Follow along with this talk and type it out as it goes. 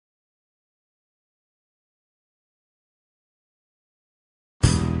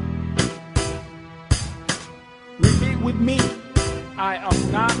with me. I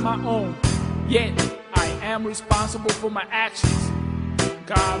am not my own, yet I am responsible for my actions.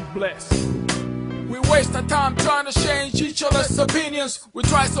 God bless. We waste our time trying to change each other's opinions. We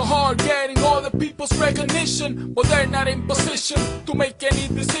try so hard getting all the people's recognition, but they're not in position to make any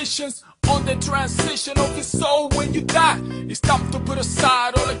decisions on the transition of his soul when you die. It's time to put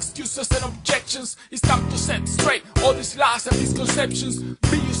aside all excuses and objections. It's time to set straight all these lies and misconceptions.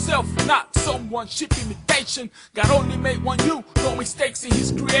 Be yourself, not someone's cheap imitation. God only made one you, no mistakes in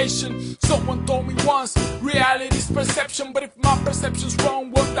his creation. Someone told me once, reality's perception, but if my perception's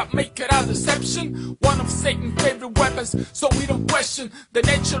wrong, won't that make it a deception? One of Satan's favorite weapons, so we don't question the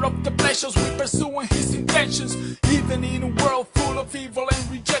nature of the pleasures we pursue and his intentions. Even in a world full of evil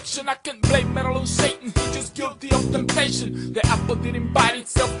and rejection, I can't blame it all on Satan, he's just guilty of temptation. The apple didn't bite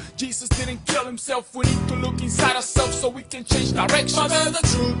itself, Jesus didn't kill himself. We need to look inside ourselves so we can change direction. Father, the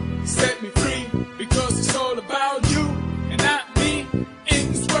truth set me free, because it's all about you and not me.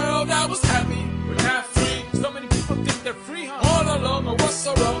 In this world I was happy, but not free. So many people think they're free, huh? All along I was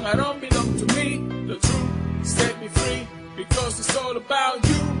so wrong, I don't belong to me. The truth set me free, because it's all about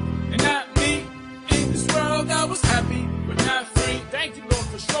you and not me. In this world I was happy, but not free. Thank you, Lord,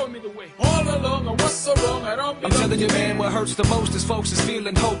 for showing me the way. All along I was so wrong, I don't belong. I'm telling you, man, what hurts the most is folks is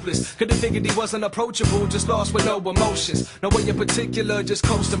feeling hopeless. Could've figured he wasn't approachable, just lost with no emotions. No way in particular, just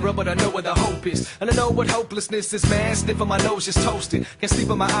coasting, bro, but I know where the hope is. And I know what hopelessness is, man. Sniffing my nose just toasted. Can't sleep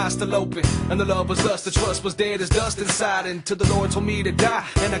with my eyes still open. And the love was lust, the trust was dead as dust inside. Until the Lord told me to die,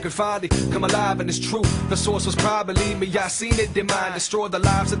 and I could finally come alive, and it's true. The source was pride, believe me, I seen it in mine. Destroy the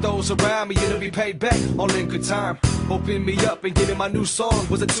lives of those around me, it'll be paid back, all in good time. Open me up and give me my new song.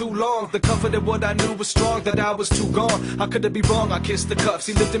 Was it too long? The comfort of what I knew was strong, that I was too gone. How could it be wrong? I kissed the cuffs,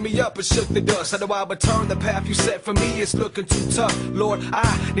 he lifted me up and shook the dust. How do I return? The path you set for me is looking too tough. Lord,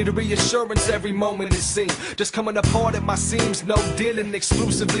 I need a reassurance every moment it seems. Just coming apart at my seams, no dealing,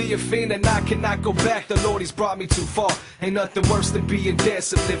 exclusively a fiend, and I cannot go back. The Lord, he's brought me too far. Ain't nothing worse than being dead,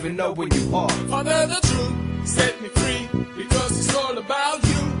 so living knowing you are. Father, the truth set me free, because it's all about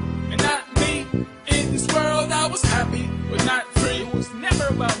you and not me. In this world I was happy, but not free. It was never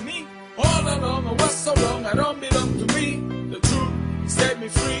about me. All along I was so wrong, I don't belong to me. The truth set me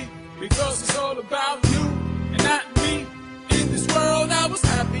free, because it's all about you and not me. In this world I was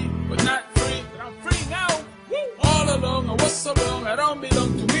happy, but not free. But I'm free now. Woo! All along I was so wrong, I don't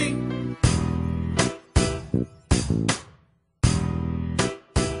belong to me.